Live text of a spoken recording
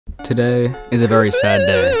Today is a very sad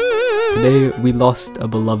day. Today we lost a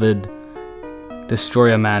beloved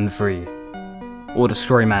destroyman free. Or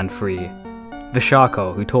destroyman free. Baby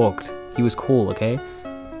Sharko, who talked. He was cool, okay?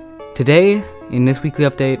 Today, in this weekly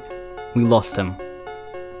update, we lost him.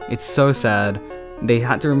 It's so sad. They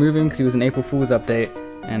had to remove him because he was an April Fool's update,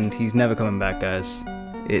 and he's never coming back, guys.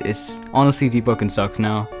 It's honestly, Deepwoken sucks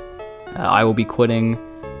now. I will be quitting.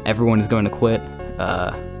 Everyone is going to quit.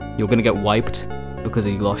 You're gonna get wiped because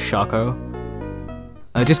you lost Sharko.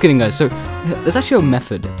 Just kidding, guys. So there's actually a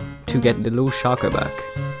method to get the little Sharko back.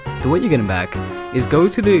 The way you get him back is go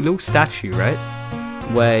to the little statue, right,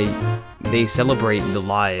 where they celebrate the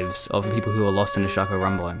lives of the people who are lost in the Sharko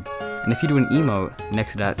rumbling. And if you do an emote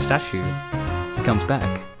next to that statue, he comes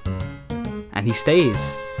back, and he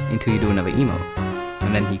stays until you do another emote,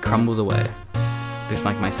 and then he crumbles away. Just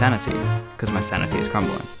like my sanity, because my sanity is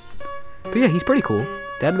crumbling. But yeah, he's pretty cool.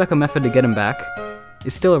 They had like a method to get him back.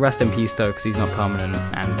 It's still a rest in peace though, because he's not permanent,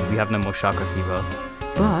 and we have no more Sharko fever.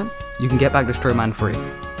 But you can get back Destroyman free.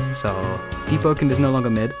 So Deepwoken is no longer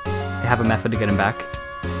mid. They have a method to get him back.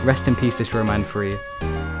 Rest in peace, Destroyman free,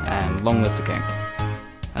 and long live the king.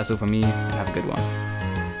 That's all from me, and have a good one.